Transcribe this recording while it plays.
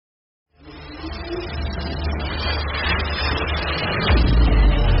Hello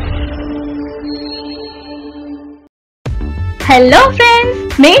friends,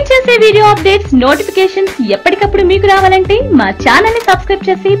 నేను చేసే video updates notifications ఎప్పటికప్పుడు మీకు రావాలంటే మా ఛానల్ ని సబ్స్క్రైబ్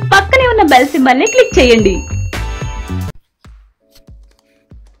చేసి పక్కనే ఉన్న బెల్ సింబల్ ని క్లిక్ చేయండి.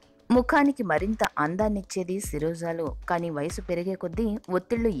 ముఖానికి మరింత అందాన్నిచ్చేది శిరోజాలు. కానీ వయసు పెరిగే కొద్దీ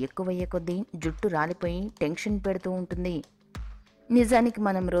ఒత్తిళ్లు ఎక్కువయ్యే కొద్దీ జుట్టు రాలిపోయి టెన్షన్ పెడుతూ ఉంటుంది. నిజానికి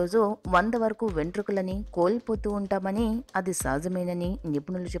మనం రోజు 100 వరకు వెంట్రుకలని కోల్పోతూ ఉంటామని, అది సహజమేనని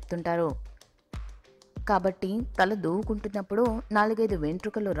నిపుణులు చెప్తుంటారు. కాబట్టి తల దూవుకుంటున్నప్పుడు 4-5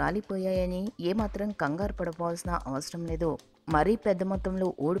 వెంట్రుకలు రాలిపోయాయని ఏమాత్రం కంగారు పడవలసిన అవసరం లేదు. మరీ పెద్ద మొత్తంలో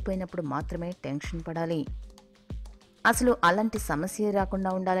ఓడిపోయినప్పుడు మాత్రమే టెన్షన్ పడాలి. అసలు అలాంటి సమస్య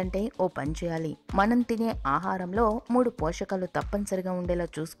రాకుండా ఉండాలంటే ఓ పని చేయాలి. మనం తినే ఆహారంలో 3 పోషకాలు తప్పనిసరిగా ఉండేలా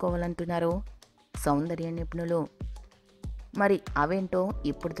చూసుకోవాలంటున్నారు సౌందర్య నిపుణులు. మరి అవేంటో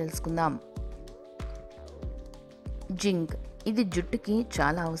ఇప్పుడు తెలుసుకుందాం. జింక్, ఇది జుట్టుకి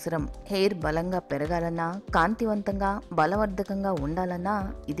చాలా అవసరం. హెయిర్ బలంగా పెరగాలన్నా, కాంతివంతంగా బలవర్ధకంగా ఉండాలన్నా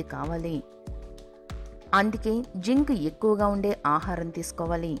ఇది కావాలి. అందుకే జింక్ ఎక్కువగా ఉండే ఆహారం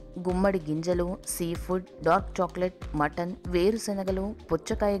తీసుకోవాలి. గుమ్మడి గింజలు, sea food, dark chocolate, mutton, వేరుశెనగలు,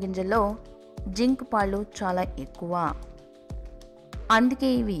 పుచ్చకాయ గింజల్లో జింక్ పాళ్ళు చాలా ఎక్కువ.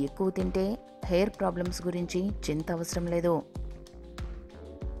 అందుకే ఇవి ఎక్కువ తింటే హెయిర్ ప్రాబ్లమ్స్ గురించి చింత అవసరం లేదు.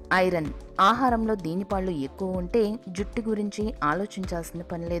 ఐరన్, ఆహారంలో దీని పాళ్ళు ఎక్కువ ఉంటే జుట్టు గురించి ఆలోచించాల్సిన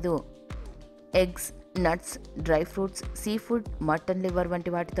పని లేదు. Eggs, nuts, dry fruits, sea food, mutton liver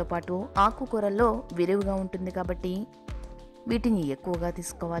వంటి వాటితో పాటు ఆకుకూరల్లో విరివిగా ఉంటుంది కాబట్టి వీటిని ఎక్కువగా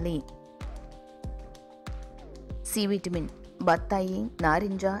తీసుకోవాలి. సి విటమిన్, బత్తాయి,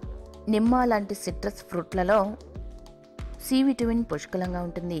 నారింజ, నిమ్మ లాంటి సిట్రస్ ఫ్రూట్లలో సి విటమిన్ పుష్కలంగా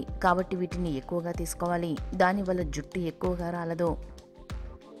ఉంటుంది కాబట్టి వీటిని ఎక్కువగా తీసుకోవాలి. దానివల్ల జుట్టు ఎక్కువగా రాలదు,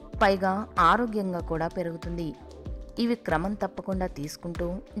 పైగా ఆరోగ్యంగా కూడా పెరుగుతుంది. ఇవి క్రమం తప్పకుండా తీసుకుంటూ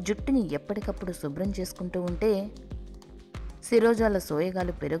జుట్టుని ఎప్పటికప్పుడు శుభ్రం చేసుకుంటూ ఉంటే శిరోజాల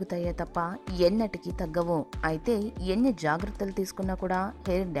సోయగాలు పెరుగుతాయే తప్ప ఎన్నటికీ తగ్గవు. అయితే ఎన్ని జాగ్రత్తలు తీసుకున్నా కూడా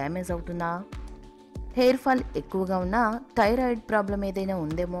హెయిర్ డ్యామేజ్ అవుతుందా? హెయిర్ ఫాల్ ఎక్కువగా ఉన్నా థైరాయిడ్ ప్రాబ్లం ఏదైనా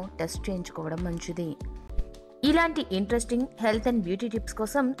ఉందేమో టెస్ట్ చేయించుకోవడం మంచిది. ఇలాంటి interesting health and beauty tips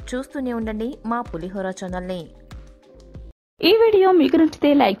కోసం చూస్తూనే ఉండండి మా పులిహోర ఛానల్ని. ఈ వీడియో మీకు నచ్చితే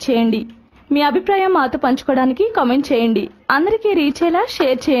లైక్ చేయండి. మీ అభిప్రాయం మాతో పంచుకోవడానికి కామెంట్ చేయండి. అందరికీ రీచ్ అయ్యేలా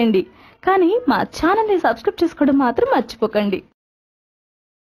షేర్ చేయండి. కానీ మా ఛానల్ని సబ్స్క్రైబ్ చేసుకోవడం మాత్రం మర్చిపోకండి.